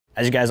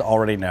As you guys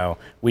already know,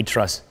 we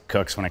trust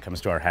Kooks when it comes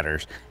to our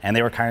headers, and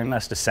they were kind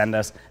enough to send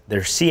us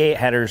their C8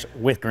 headers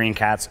with green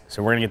cats,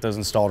 so we're gonna get those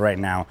installed right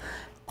now.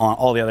 On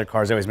all the other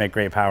cars, they always make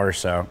great power,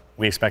 so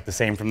we expect the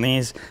same from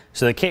these.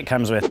 So the kit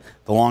comes with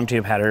the long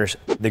tube headers,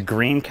 the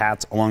green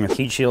cats along with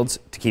heat shields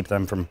to keep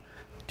them from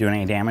doing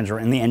any damage or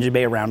in the engine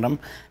bay around them.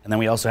 And then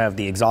we also have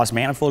the exhaust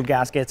manifold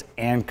gaskets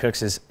and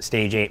Kooks'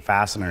 stage 8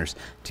 fasteners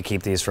to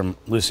keep these from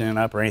loosening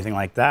up or anything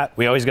like that.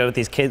 We always go with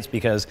these kits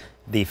because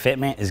the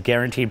fitment is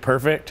guaranteed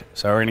perfect,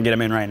 so we're gonna get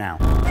them in right now.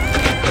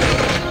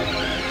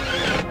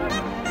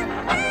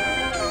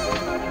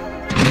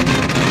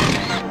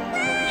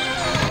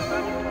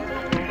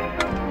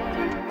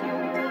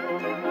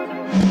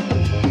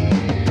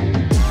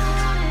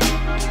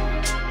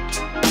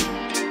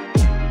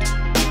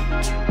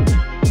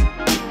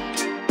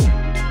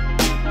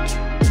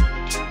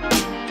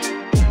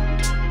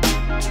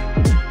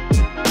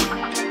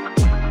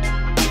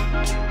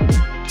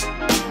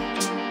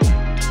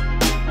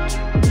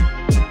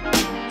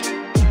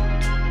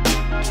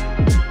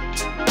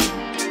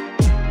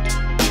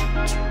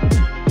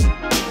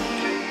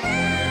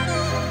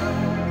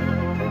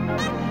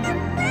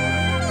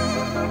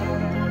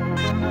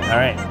 All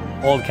right,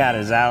 old cat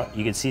is out.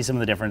 You can see some of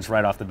the difference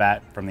right off the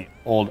bat from the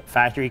old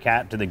factory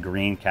cat to the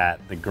green cat.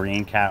 The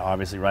green cat,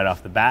 obviously right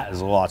off the bat,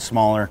 is a lot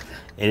smaller.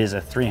 It is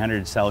a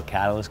 300 cell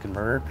catalyst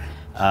converter.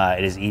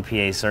 It is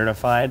EPA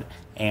certified,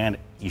 and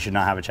you should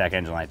not have a check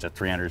engine light. It's a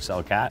 300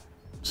 cell cat.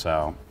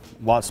 So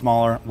a lot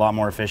smaller, a lot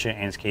more efficient,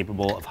 and it's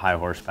capable of high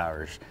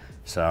horsepowers.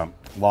 So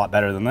a lot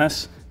better than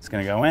this. It's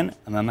gonna go in,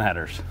 and then the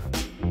headers.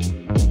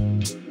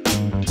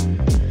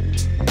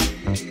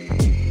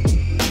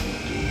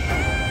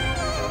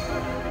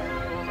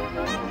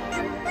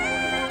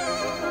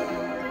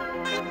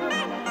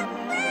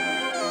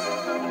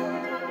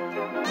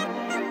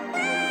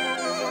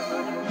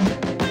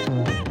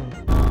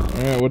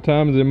 All right, what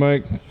time is it,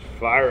 Mike?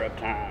 Fire up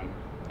time.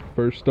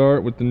 First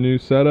start with the new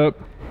setup.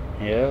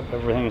 Yep,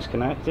 everything's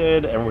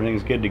connected,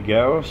 everything's good to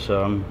go.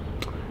 So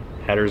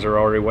headers are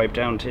already wiped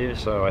down too,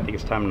 so I think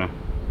it's time to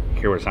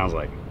hear what it sounds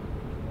like.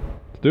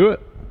 Let's do it.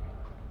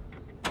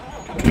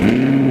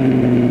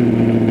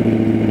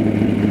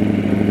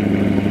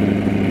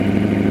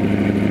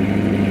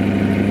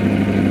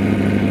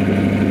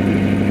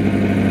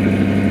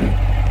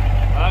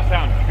 That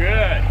sounds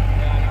good.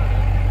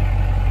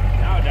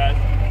 Now it does.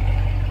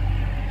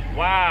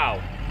 Wow.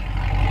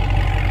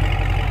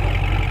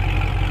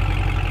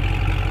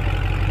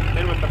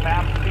 Then with the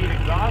fast speed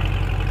exhaust.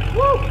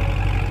 Woo!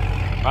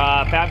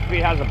 Fast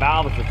speed has a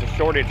valve. It's a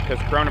shortage because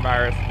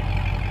coronavirus.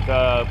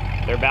 So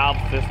their valve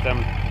system,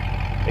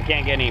 they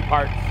can't get any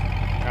parts.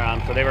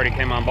 So they've already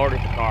came on board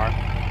with the car.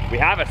 We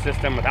have a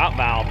system without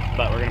valves,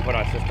 but we're going to put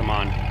our system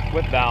on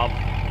with valves.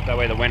 That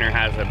way the winner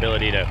has the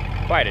ability to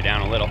quiet it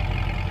down a little.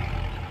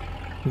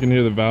 You can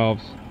hear the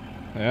valves.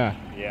 Yeah.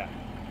 Yeah.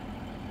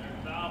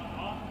 There's valve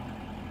off.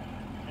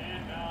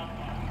 And valve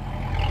off.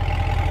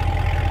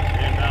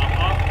 And valve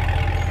off.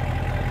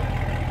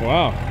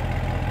 Wow.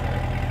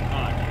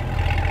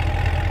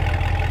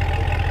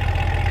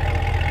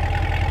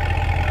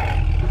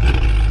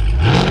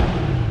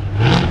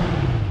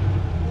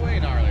 Way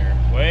gnarlier.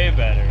 Way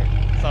better.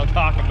 That's what I'm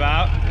talking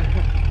about.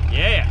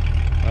 Yeah.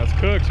 That's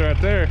Kooks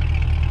right there.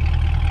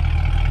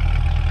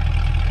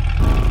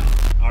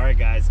 All right,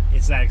 guys,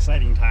 it's that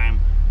exciting time.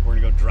 We're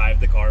gonna go drive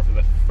the car for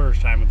the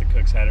first time with the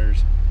Kooks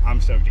headers. I'm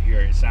stoked to hear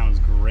it. It sounds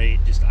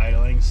great just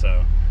idling,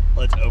 so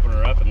let's open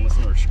her up and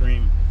listen to her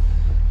scream.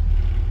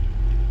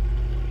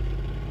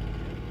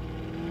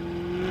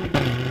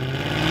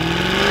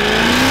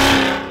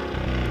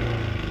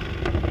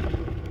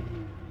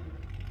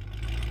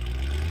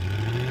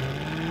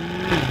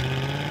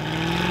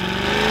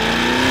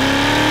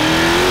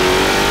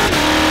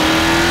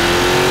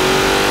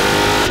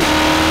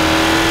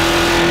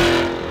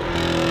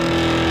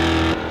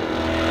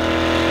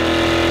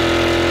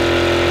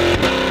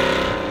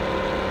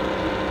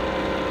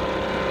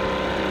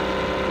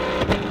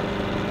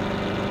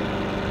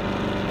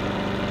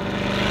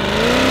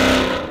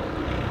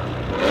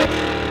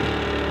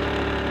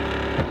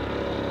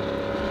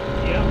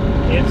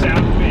 It sounds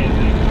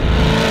amazing.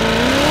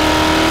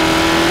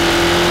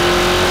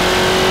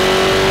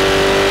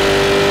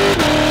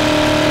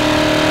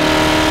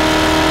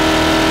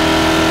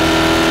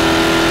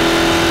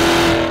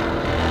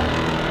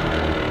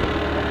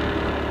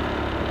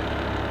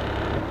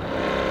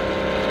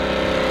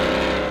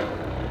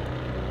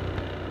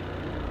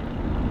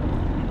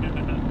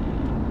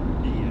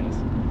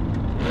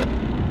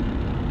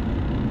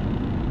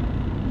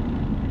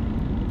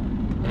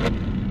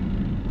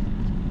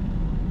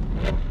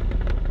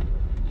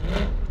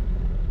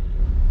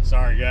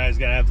 Sorry guys,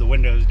 gotta have the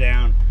windows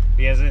down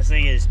because this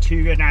thing is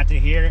too good not to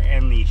hear,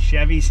 and the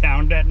Chevy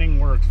sound deadening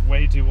works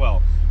way too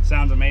well.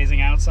 Sounds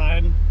amazing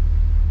outside,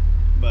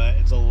 but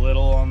it's a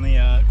little on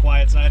the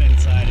quiet side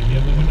inside if you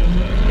have the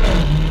windows up.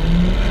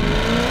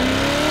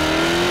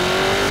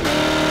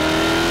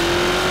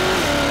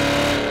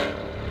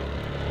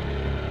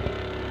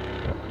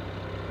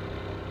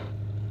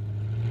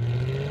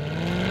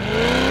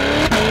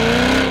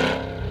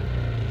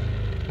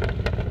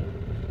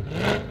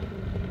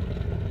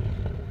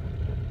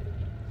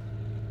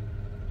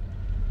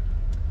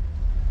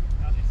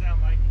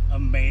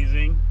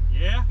 amazing?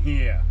 Yeah?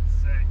 Yeah.